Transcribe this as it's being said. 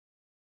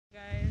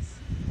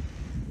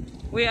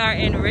We are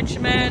in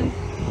Richmond,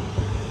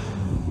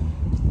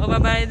 over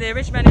by the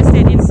Richmond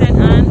Estate in St.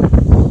 Anne.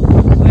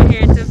 We're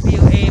here to view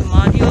a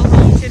module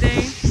home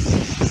today.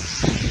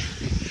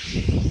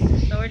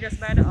 So we're just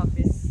by the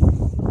office.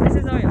 This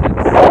is how it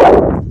looks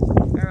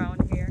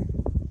around here.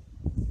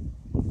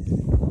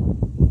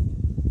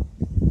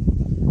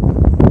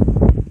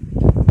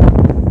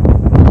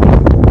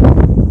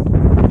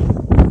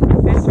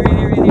 It's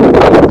really, really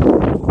pretty.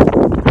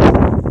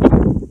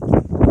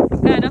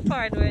 Kind of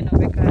far away now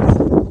because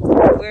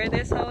where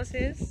this house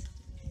is,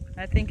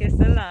 I think it's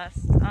the last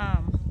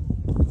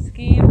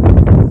scheme.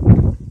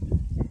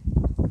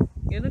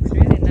 It looks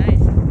really nice.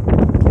 So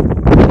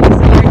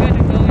we're going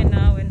to go in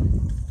now and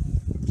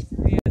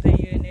view the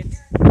unit.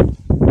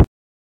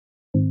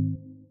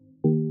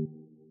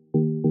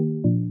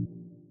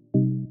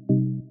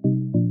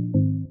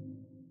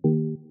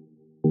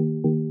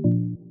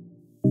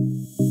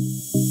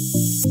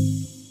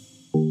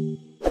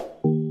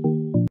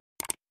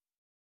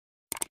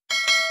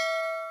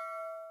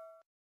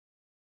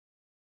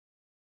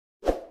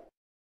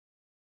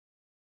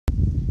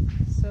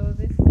 So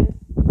this is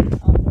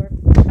outdoor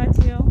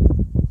patio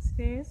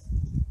space.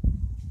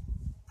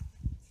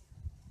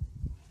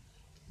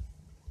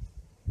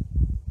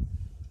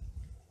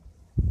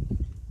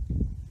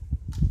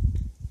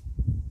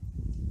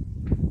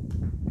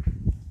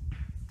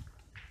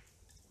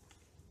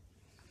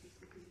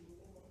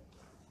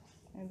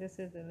 And this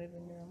is the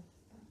living room.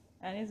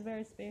 And it's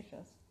very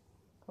spacious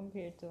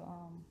compared to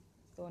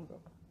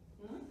Stonebrook.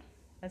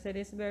 I said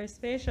it's very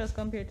spacious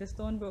compared to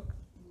Stonebrook.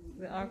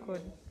 The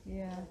Arkwood,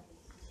 yeah.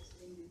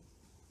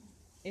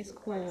 It's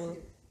cool.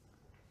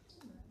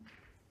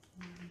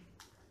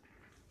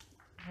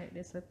 Right,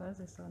 the slippers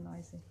is so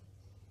noisy.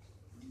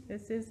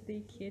 This is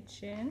the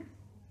kitchen.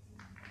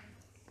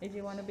 Did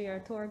you want to be our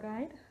tour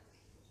guide?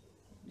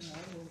 No,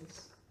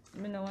 always.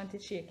 I don't want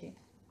it shaky.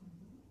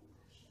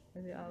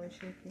 Is it always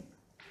shaky?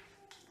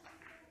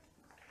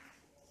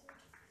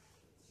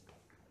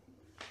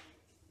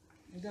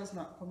 It does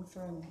not come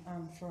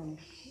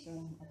furnished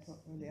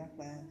with the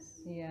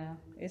appliance. Yeah,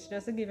 it's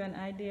just to give an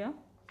idea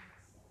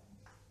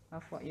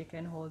of what you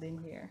can hold in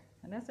here.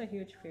 And that's a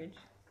huge fridge.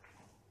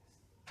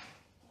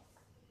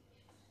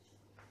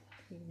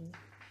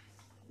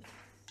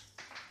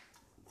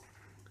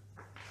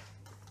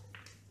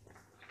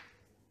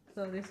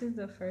 So this is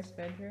the first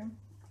bedroom.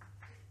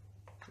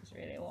 It's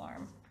really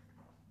warm.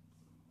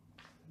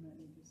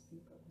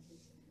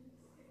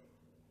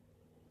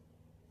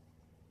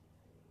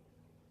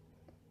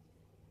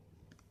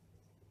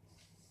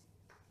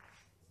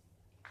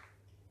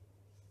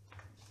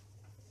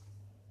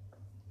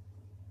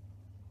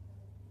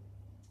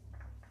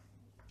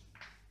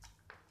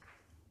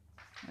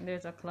 And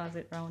there's a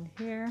closet around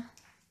here.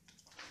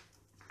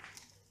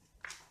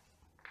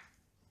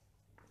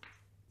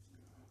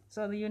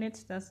 So the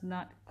unit does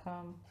not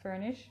come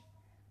furnished,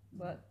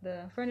 but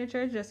the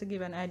furniture is just to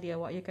give an idea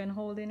what you can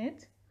hold in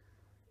it.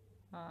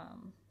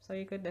 So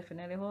you could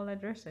definitely hold a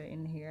dresser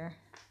in here.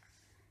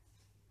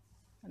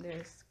 And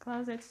there's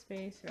closet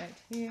space right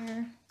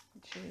here,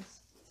 which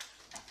is...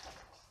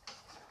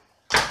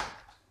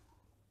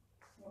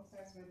 What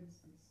size bed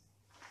is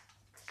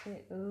this?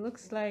 It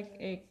looks like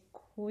a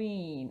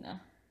queen.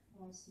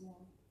 Or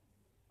small?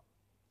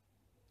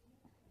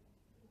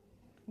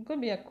 It could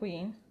be a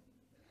queen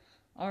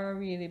or a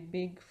really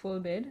big full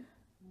bed. Okay.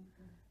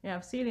 You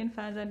have ceiling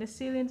fans and the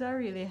ceilings are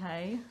really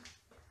high.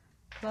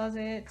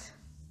 Closet.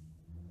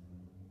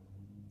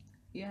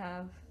 You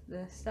have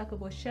the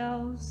stackable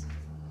shelves,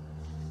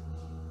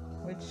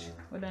 which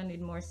would I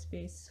need more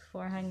space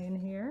for hanging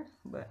here,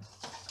 but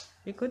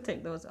you could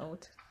take those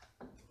out.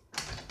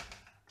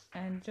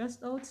 And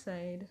just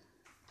outside,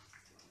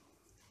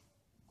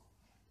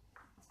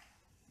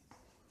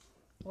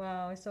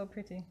 wow, it's so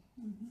pretty.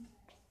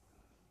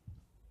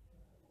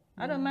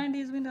 I don't mind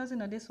these windows, you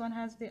know. This one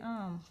has the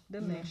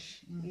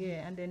mesh,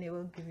 yeah, and then it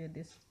will give you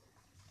this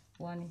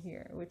one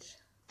here, which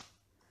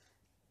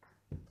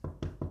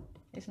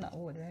it's not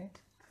wood, right?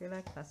 I feel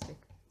like plastic,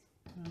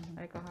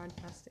 like a hard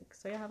plastic.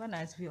 So you have a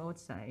nice view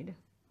outside.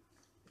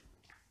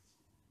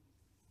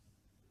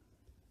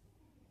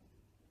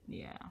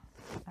 Yeah.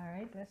 All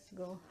right, let's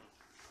go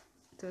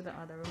to the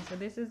other room. So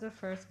this is the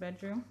first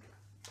bedroom.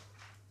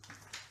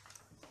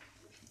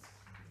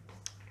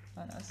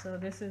 Oh no, so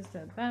this is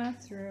the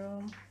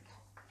bathroom.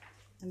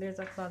 And there's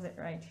a closet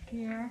right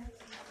here.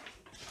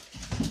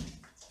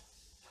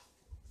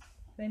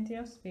 Plenty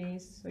of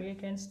space so you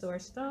can store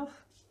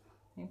stuff.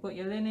 You put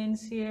your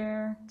linens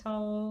here,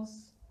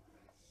 towels,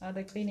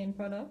 other cleaning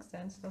products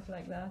and stuff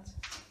like that.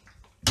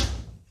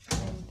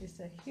 And it's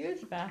a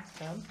huge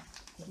bathtub.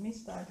 Let me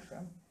start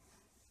from,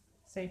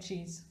 say,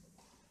 cheese.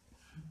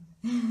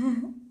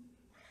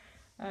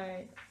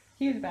 Alright,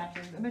 huge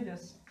bathroom. Let me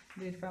just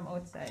do it from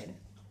outside.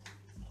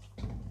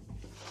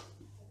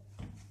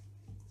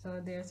 So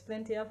there's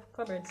plenty of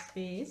cupboard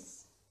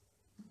space.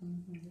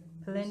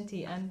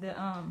 Plenty, and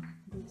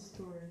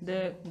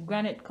the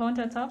granite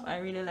countertop, I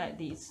really like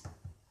these.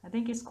 I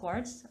think it's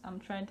quartz. I'm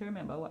trying to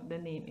remember what the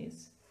name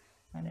is.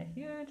 And a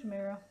huge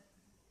mirror.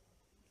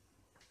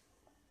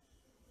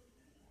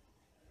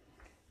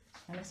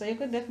 And so you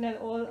could definitely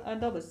hold a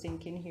double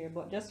sink in here,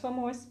 but just for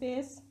more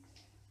space.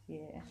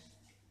 Yeah,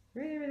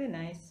 really, really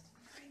nice.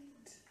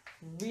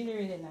 Really,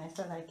 really nice.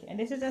 I like it. And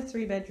this is a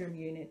 3-bedroom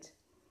unit.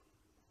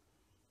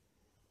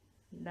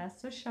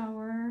 That's a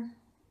shower.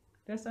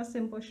 Just a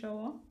simple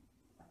shower.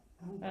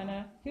 And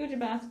a huge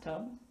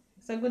bathtub.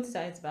 It's a good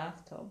sized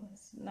bathtub.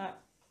 It's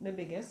not the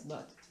biggest,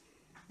 but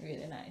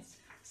really nice.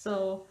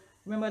 So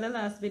remember the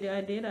last video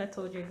I did, I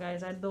told you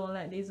guys I don't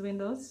like these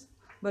windows,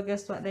 but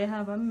guess what, they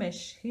have a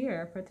mesh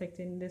here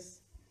protecting this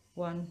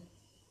one,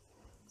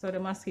 so the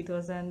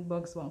mosquitoes and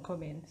bugs won't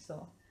come in.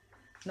 So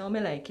now I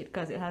like it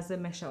because it has the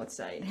mesh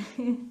outside.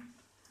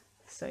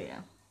 So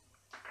yeah,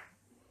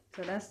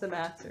 so that's the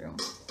bathroom.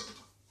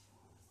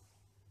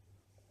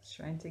 Just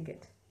trying to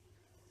get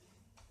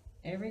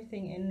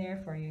everything in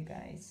there for you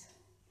guys.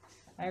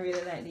 I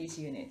really like these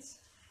units.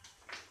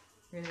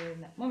 Really,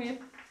 really nice. Mommy,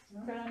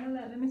 turn on the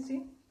light, let me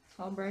see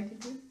how bright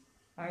it is.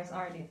 Or it's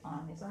already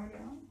on. It's already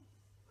on.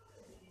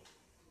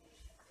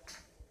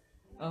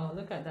 Oh,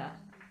 look at that.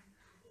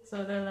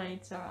 So the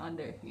lights are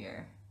under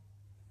here.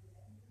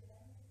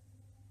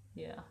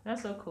 Yeah,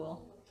 that's so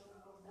cool.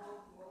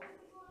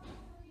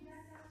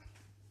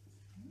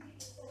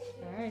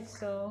 Alright,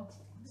 so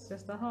it's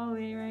just a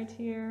hallway right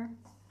here.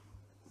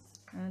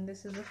 And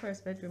this is the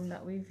first bedroom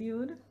that we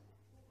viewed.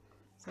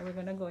 So we're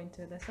gonna go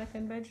into the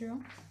second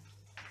bedroom.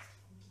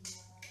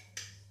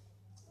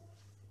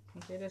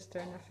 Okay, just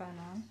turn the fan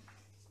on.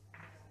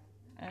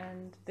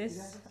 And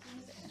this,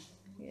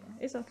 yeah,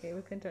 it's okay,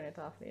 we can turn it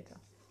off later.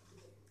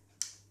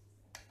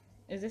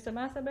 Is this a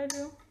master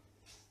bedroom?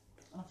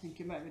 I think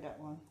it might be that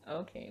one.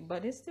 Okay,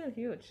 but it's still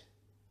huge.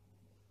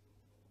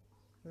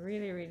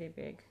 Really, really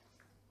big.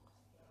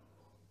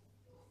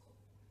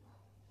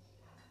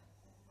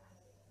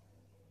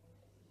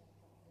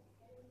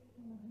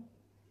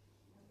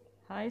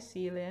 High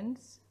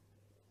ceilings.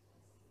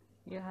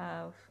 You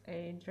have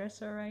a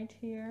dresser right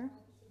here.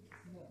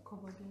 Yeah,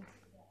 cupboard here.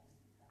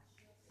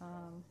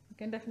 You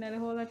can definitely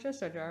hold a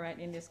dresser drawer right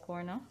in this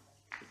corner.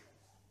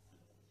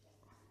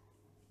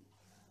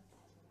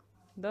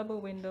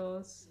 Double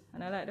windows,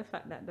 and I like the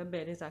fact that the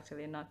bed is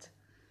actually not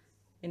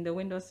in the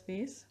window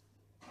space.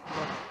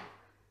 But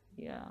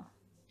yeah,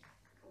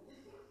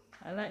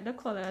 I like the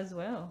color as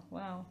well.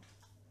 Wow.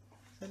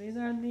 So these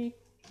are the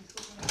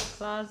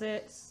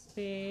closet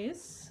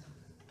space.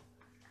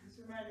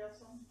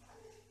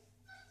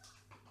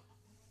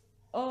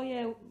 Oh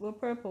yeah, the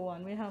purple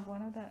one. We have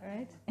one of that,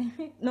 right?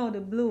 No, the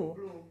blue.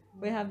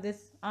 We have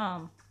this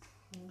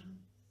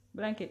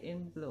blanket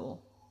in blue.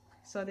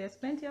 So there's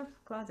plenty of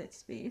closet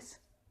space.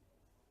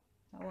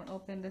 I won't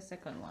open the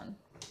second one.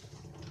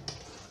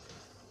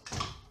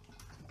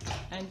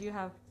 And you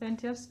have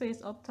plenty of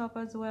space up top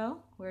as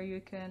well, where you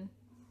can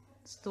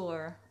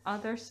store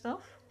other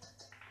stuff.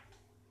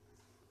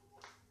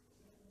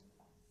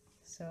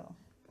 So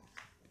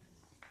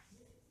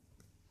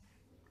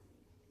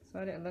that's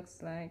what it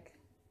looks like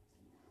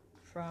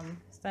from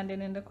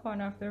standing in the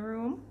corner of the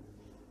room.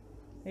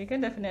 You can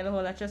definitely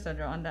hold a chest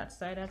drawer on that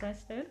side, as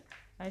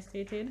I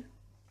stated.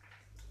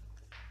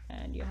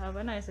 And you have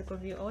a nice little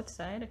view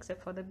outside,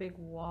 except for the big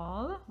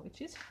wall,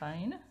 which is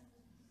fine.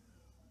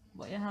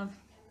 But you have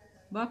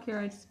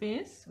backyard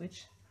space,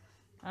 which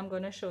I'm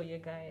gonna show you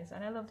guys.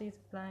 And I love these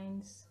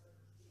blinds.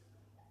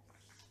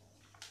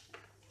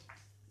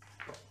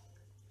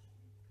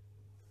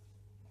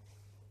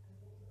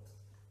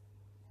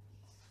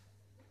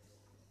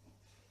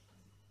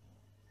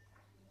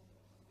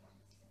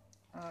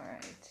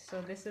 Alright,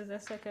 so this is the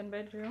second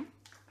bedroom,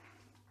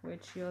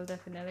 which you'll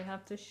definitely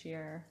have to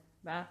share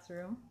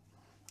bathroom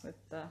with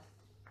the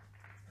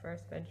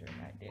first bedroom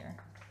right there.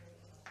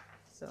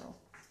 So,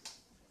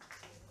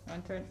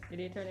 did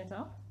you turn it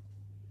off?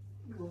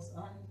 It was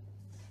on.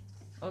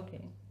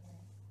 Okay.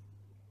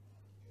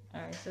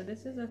 Alright, so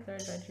this is the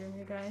third bedroom,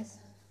 you guys.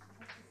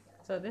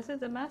 So this is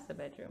the master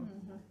bedroom.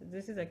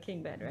 This is a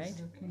king bed, right? This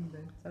is a king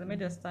bed. So let me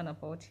just stand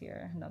up out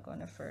here, not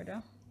going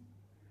further.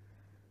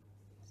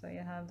 So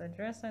you have the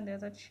dresser and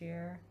there's a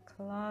chair,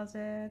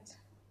 closet,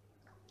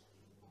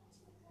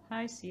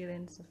 high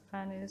ceilings, the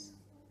fan is,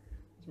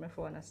 my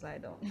phone to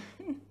slide down.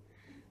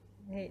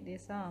 I hate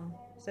this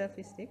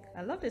selfie stick.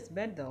 I love this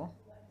bed though.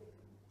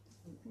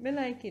 I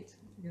like it.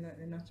 You like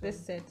the natural?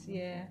 This set,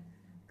 yeah,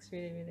 it's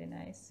really, really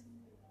nice.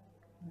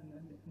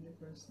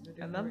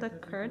 The I love the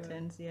decorator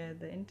curtains, yeah,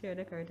 the interior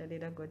decorator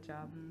did a good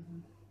job.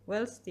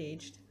 Well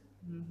staged.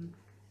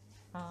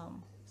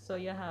 So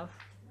you have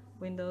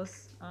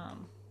windows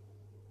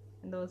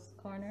in those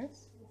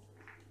corners.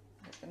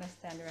 I'm just gonna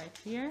stand right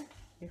here,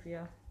 give you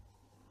an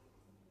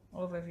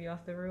overview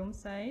of the room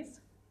size.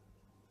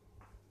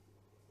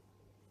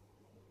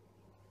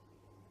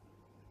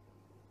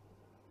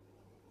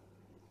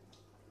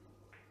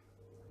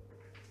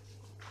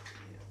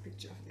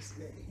 picture of this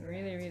lady.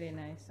 Really, really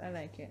nice. I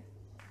like it.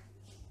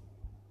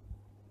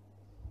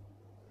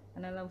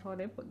 And I love how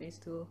they put these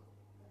two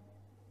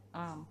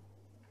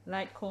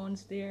light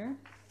cones there.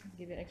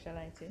 Give it extra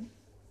lighting.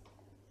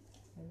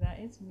 And that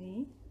is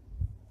me.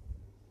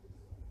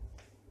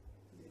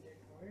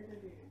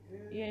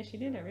 yeah, she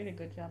did a really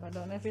good job. I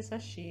don't know if it's a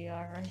she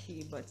or a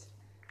he, but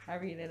I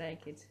really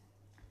like it.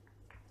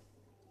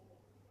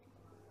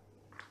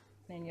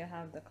 Then you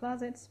have the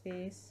closet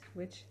space,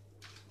 which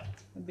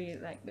would be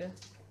like the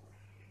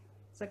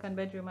second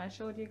bedroom I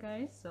showed you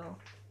guys. So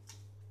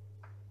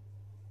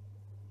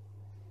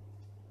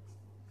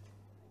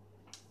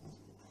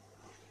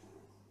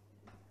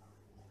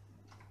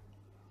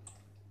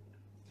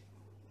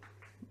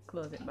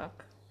close it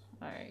back.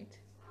 All right.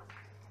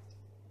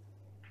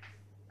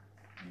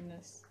 And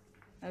this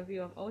a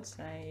view of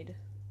outside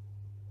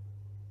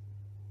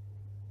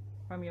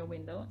from your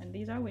window, and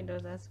these are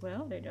windows as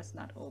well, they're just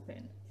not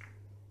open.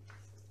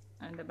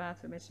 And the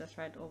bathroom is just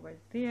right over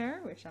there,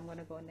 which I'm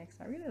gonna go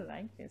next. I really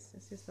like this.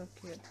 This is so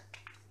cute.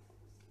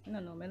 I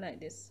don't know, I like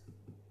this.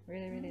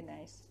 Really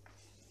nice.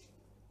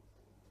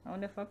 I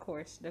wonder for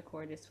quartz, the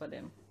cord is for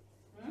them.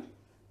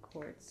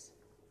 Quartz.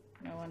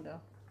 I wonder.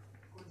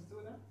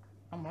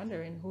 I'm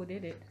wondering who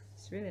did it.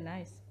 It's really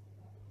nice.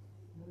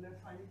 They're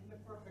finding the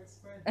perfect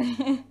spread.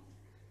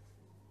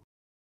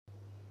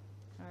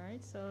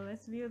 Alright, so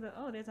let's view the,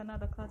 oh, there's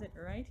another closet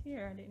right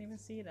here. I didn't even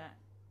see that.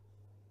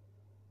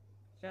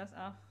 Just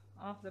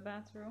off the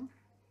bathroom.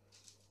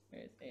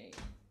 There's a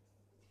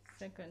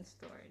second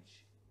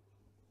storage.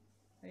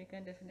 So you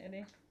can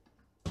definitely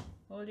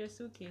hold your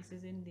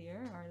suitcases in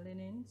there, or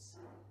linens.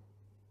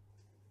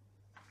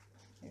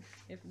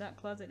 If that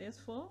closet is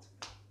full,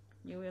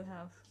 you will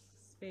have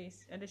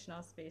space,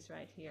 additional space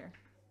right here.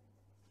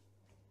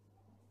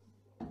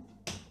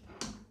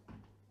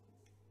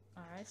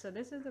 Alright, so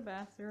this is the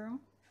bathroom.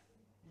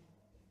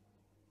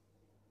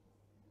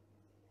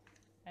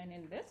 And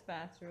in this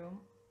bathroom,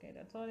 okay,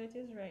 the toilet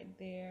is right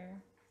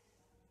there.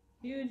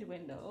 Huge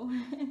window.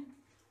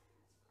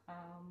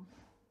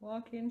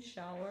 Walk-in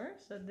shower.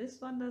 So this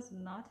one does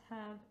not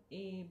have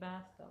a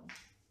bathtub.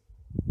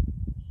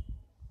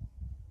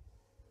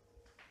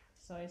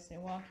 So it's a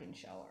walk-in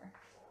shower,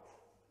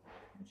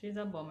 which is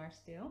a bummer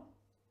still.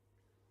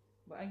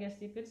 But I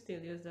guess you could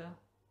still use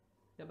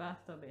the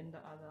bathtub in the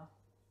other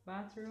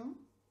bathroom.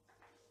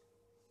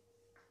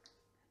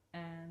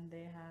 And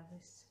they have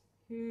this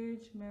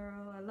huge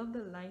mirror. I love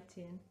the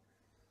lighting.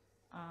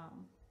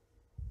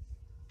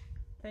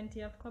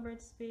 Plenty of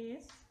cupboard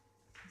space.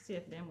 Let's see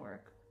if them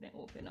work. They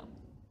open up.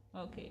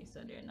 Okay,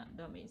 so they're not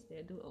dummies.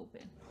 They do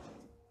open.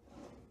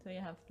 So you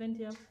have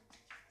plenty of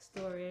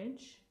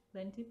storage.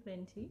 Plenty.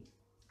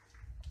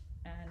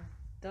 And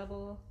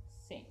double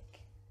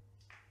sink,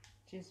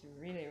 which is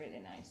really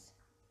nice.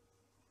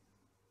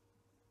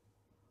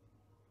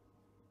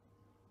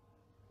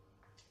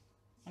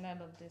 And I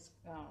love this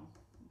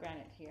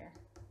granite here.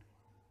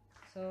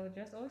 So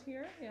just out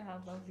here you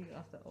have a view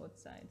of the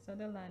outside. So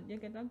the land, you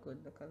get a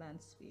good look of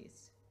land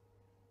space.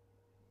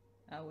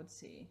 I would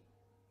say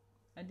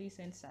a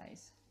decent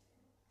size.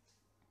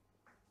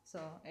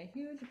 So a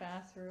huge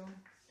bathroom.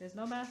 There's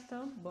no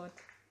bathtub,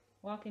 but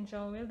walk-in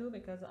shower will do,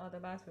 because the other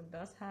bathroom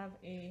does have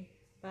a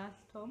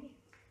bathtub.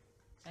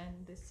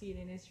 And the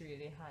ceiling is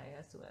really high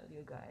as well,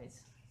 you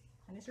guys.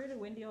 And it's really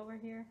windy over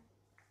here.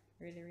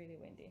 Really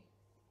windy.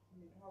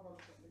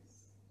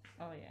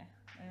 Oh yeah.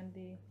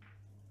 And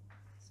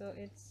so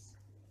it's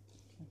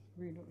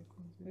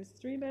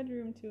 3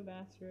 bedroom, 2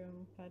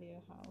 bathroom,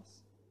 patio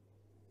house.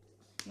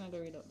 I'm not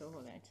gonna read out the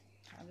whole lot.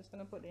 I'm just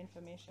gonna put the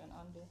information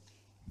on the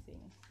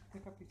thing.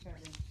 Take a picture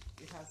then.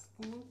 It has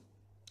pool.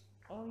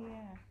 Oh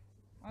yeah.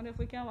 I wonder if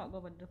we can walk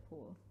over the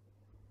pool.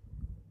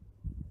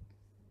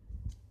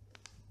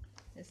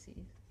 Let's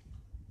see.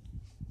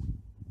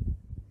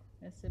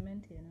 That's the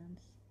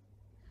maintenance.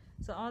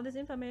 So all this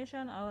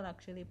information, I will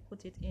actually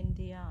put it in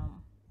the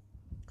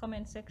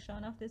comment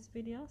section of this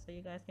video, so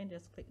you guys can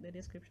just click the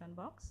description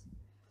box.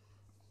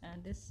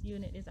 And this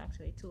unit is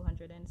actually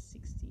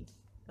 $260,000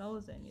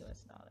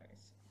 US.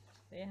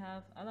 They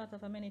have a lot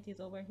of amenities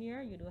over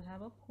here. You do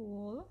have a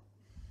pool.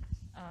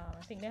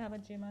 I think they have a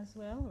gym as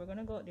well. We're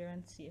gonna go out there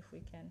and see if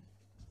we can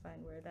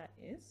find where that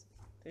is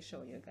to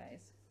show you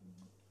guys.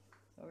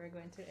 So we're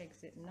going to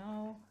exit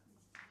now.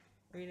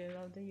 Really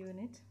love the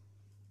unit.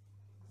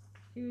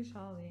 Huge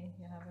hallway.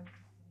 You have a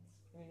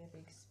really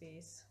big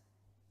space.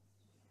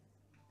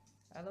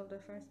 I love the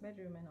first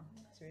bedroom, you know.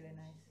 It's really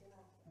nice.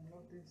 I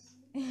love this.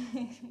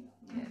 Yes.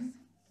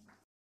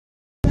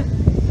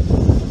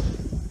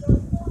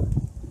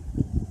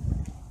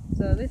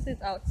 So this is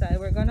outside.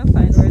 We're gonna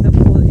find where the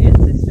pool is.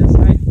 It's just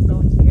right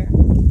down here.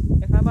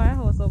 If I buy a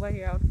house over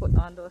here, I would put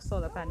on those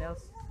solar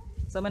panels.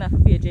 So I'm gonna have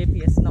to pay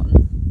JPS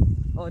nothing.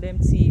 Oh, them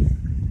thief.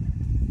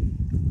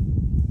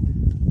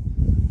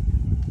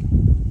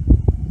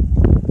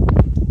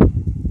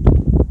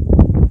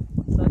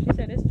 So she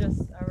said it's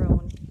just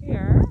around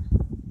here.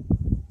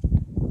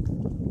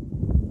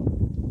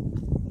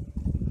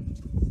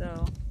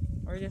 So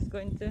we're just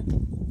going to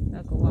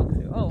go walk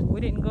through. Oh,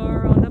 we didn't go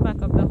around the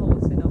back of the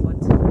house, you know,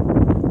 but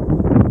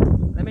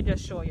let me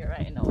just show you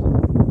right now.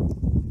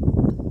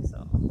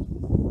 So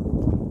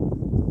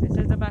this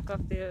is the back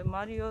of the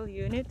module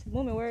unit.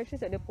 Mommy, where she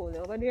said the pool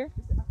over there?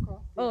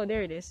 Oh,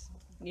 there it is.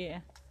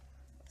 Yeah.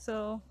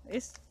 So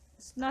it's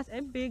not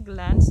a big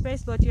land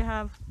space, but you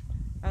have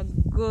a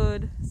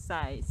good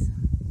size.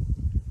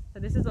 So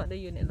this is what the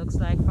unit looks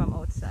like from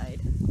outside.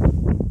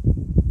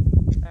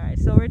 Alright,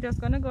 so we're just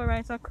gonna go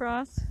right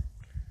across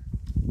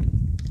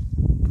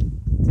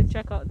to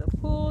check out the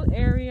pool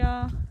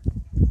area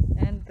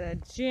and the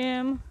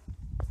gym.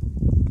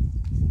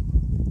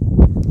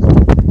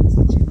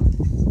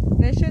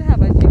 They should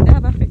have a gym. They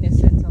have a fitness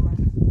center,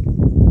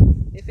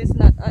 man. If it's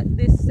not at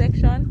this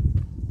section,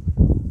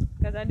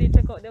 because I did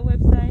check out the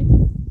website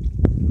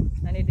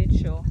and it did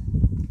show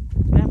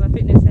they have a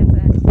fitness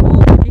center.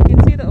 Oh, you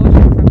can see the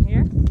ocean from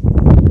here.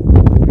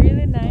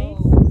 Really nice.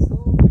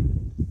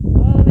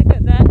 Oh, look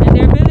at that. And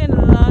they're building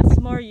lots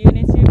more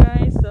units, you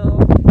guys. So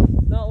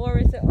don't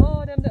worry. Say,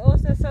 oh, them the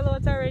ocean sell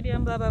out already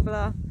and blah blah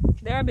blah.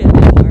 They are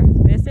building more.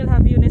 They still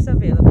have units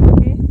available.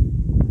 Okay.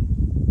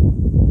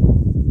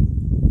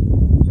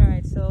 All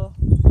right. So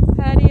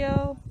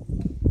patio.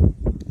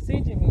 See,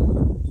 Jimmy,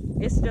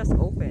 it's just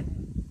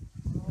open.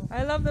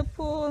 I love the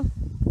pool.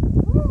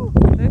 Woo,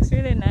 looks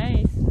really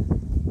nice.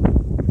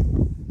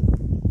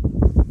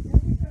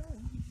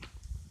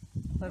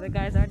 So the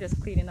guys are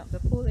just cleaning up the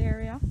pool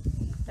area,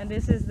 and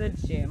this is the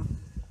gym.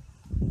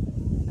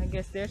 I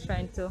guess they're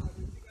trying to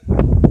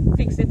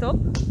fix it up.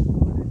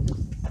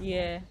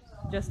 Yeah,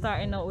 just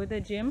starting out with the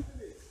gym.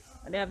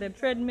 They have the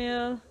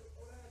treadmill,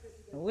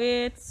 the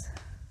weights.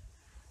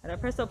 And I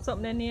press up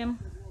something the name.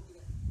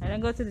 I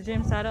don't go to the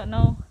gym, so I don't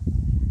know.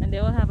 And they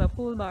will have a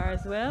pool bar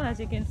as well. As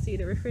you can see,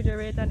 the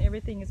refrigerator and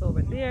everything is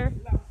over there.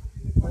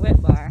 A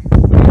wet bar.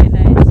 Really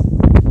nice.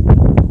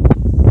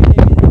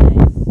 Really, really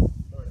nice.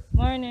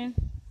 Morning.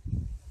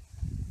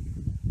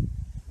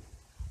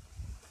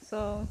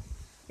 So,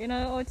 you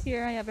know, out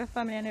here you have your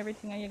family and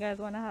everything, and you guys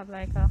want to have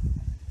like a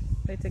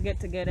way to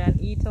get together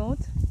and eat out.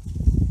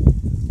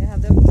 You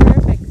have the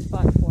perfect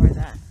spot for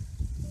that.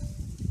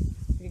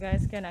 You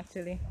guys can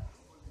actually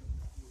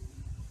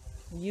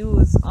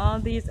use all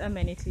these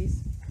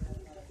amenities.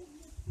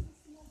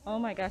 Oh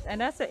my gosh,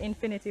 and that's an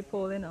infinity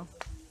pool, you know.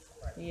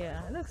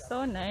 Yeah, it looks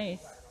so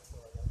nice.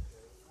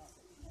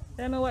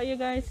 Tell me what you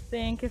guys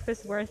think, if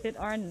it's worth it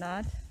or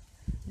not.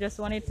 Just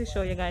wanted to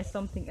show you guys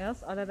something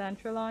else other than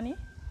Trelawney.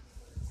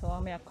 So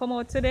I'm gonna come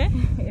out today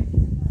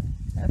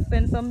and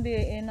spend some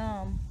day in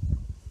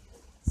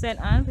St.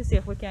 Anne to see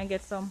if we can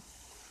get some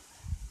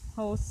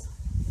house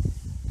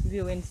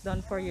viewings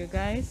done for you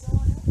guys.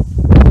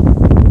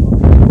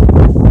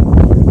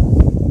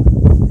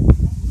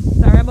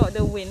 Sorry about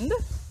the wind.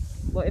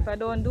 But if I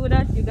don't do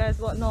that, you guys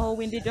won't know how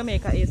windy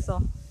Jamaica is,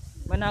 so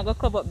I'm not going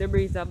to cover up the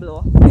breeze that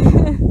blow.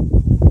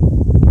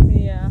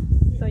 Yeah,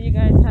 so you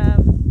guys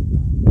have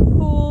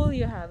pool,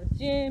 you have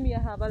gym, you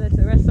have a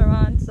little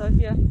restaurant. So if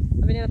you're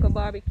having a little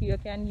barbecue, you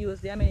can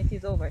use the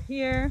amenities over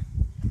here.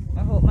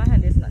 I hope my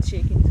hand is not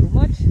shaking too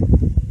much.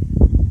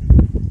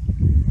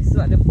 This is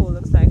what the pool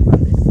looks like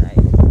from this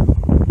side.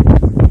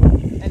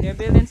 And they're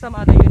building some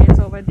other units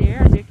over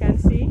there, as you can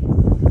see.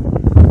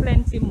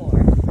 Plenty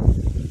more.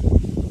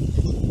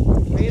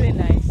 Really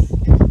nice.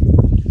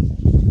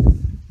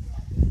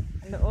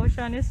 And the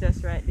ocean is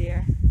just right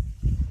there.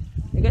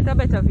 You get a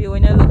better view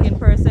when you look in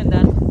person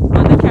than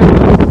on the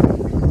camera.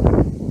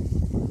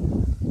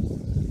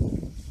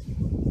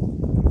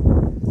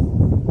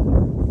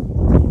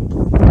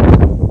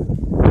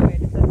 Wait,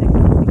 this will take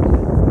some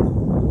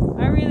pictures.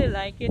 I really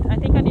like it. I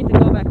think I need to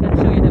go back and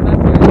show you the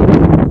backyard.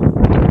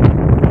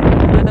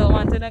 I don't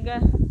want to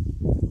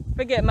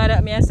forget mad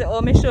at me and say,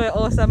 oh, me show you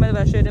awesome,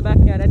 I'll show you the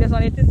backyard. I just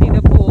wanted to see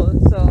the pool,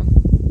 so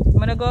I'm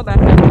gonna go back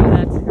and do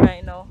that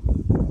right now.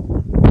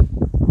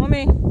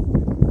 Mommy,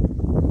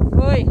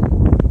 oi.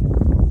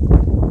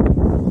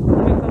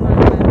 Mommy, come on,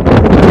 man.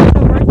 There's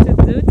some work to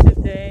do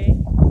today.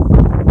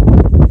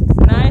 It's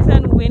nice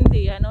and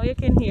windy. I know you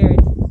can hear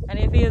it, and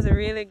it feels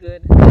really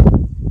good.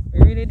 We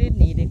really did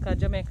need it because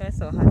Jamaica is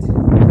so hot.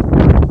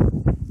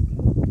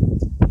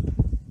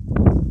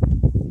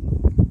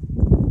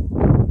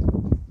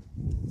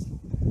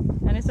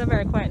 It's a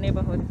very quiet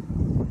neighborhood.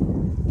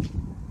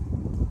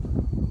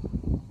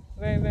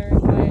 Very, very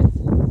quiet.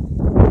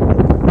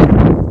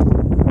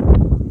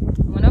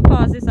 I'm gonna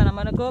pause this and I'm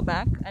gonna go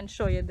back and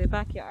show you the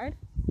backyard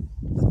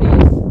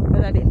space,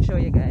 because I didn't show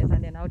you guys,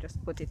 and then I'll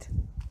just put it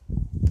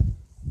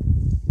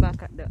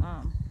back at the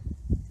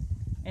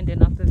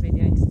ending of the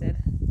video instead.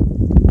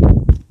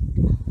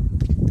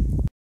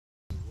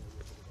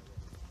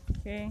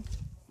 Okay.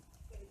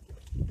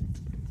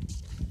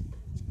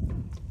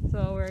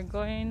 So we're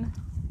going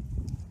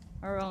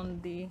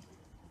around the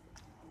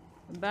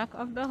back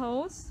of the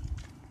house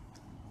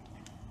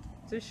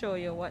to show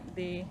you what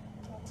the...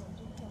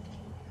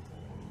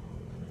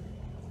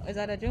 Is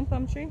that a junk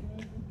plum tree?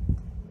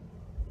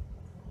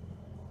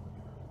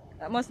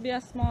 That must be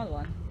a small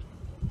one.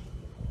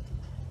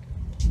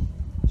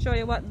 Show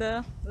you what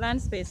the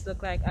land space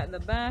look like at the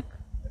back.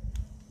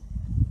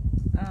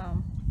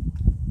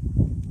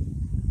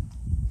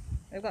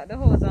 We've got the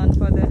hose on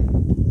for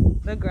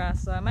the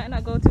grass, so I might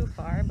not go too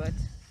far, but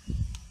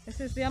this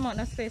is the amount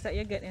of space that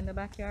you get in the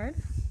backyard,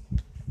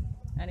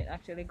 and it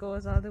actually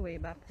goes all the way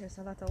back. There's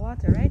a lot of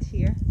water right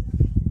here,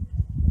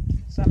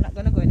 so I'm not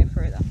going to go any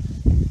further.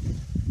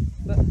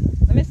 But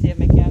let me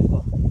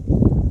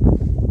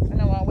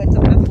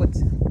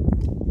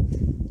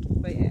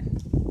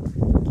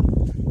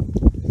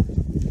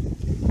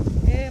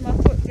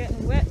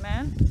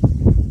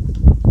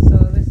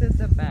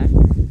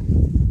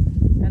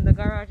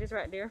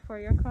for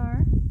your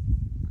car.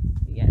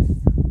 Yes.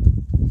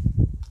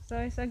 So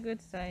it's a good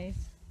size.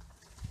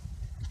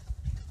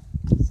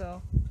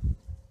 So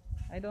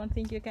I don't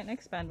think you can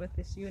expand with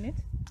this unit.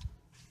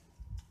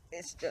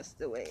 It's just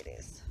the way it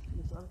is.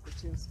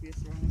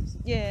 Space around.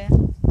 Yeah,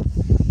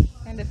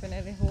 can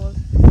definitely hold.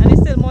 And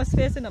it's still more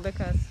space, you know,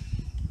 because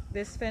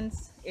this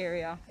fence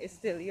area is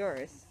still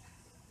yours.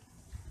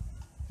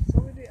 So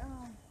with the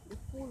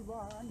pool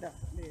bar and that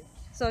there.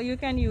 So you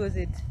can use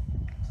it.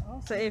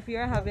 Okay. So if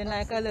you're having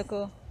like a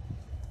little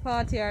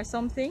party or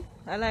something,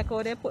 I like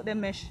how they put the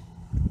mesh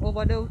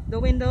over the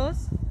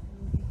windows.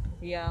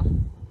 Yeah.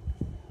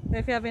 So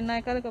if you're having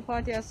like a little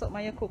party or something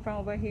and you cook from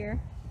over here,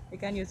 you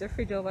can use the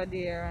fridge over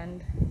there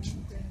and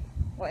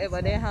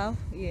whatever they have.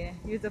 Yeah,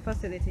 use the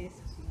facilities.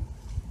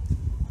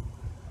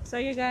 So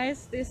you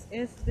guys, this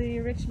is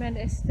the Richmond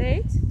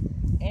Estate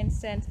in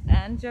St.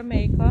 Anne,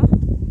 Jamaica.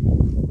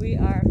 We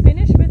are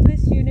finished with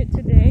this unit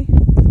today.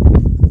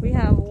 We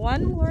have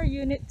one more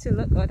unit to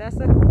look. Oh, that's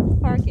a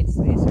parking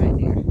space right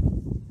there.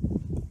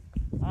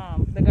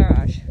 The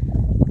garage.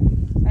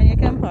 And you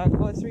can park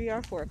about 3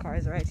 or 4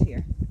 cars right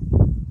here.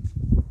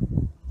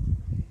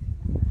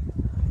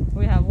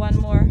 We have one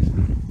more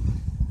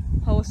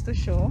house to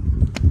show.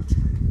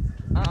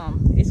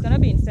 It's gonna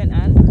be in St.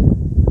 Anne.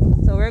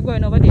 So we're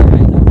going over there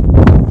right now.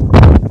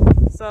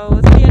 So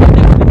see you in the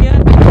next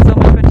video.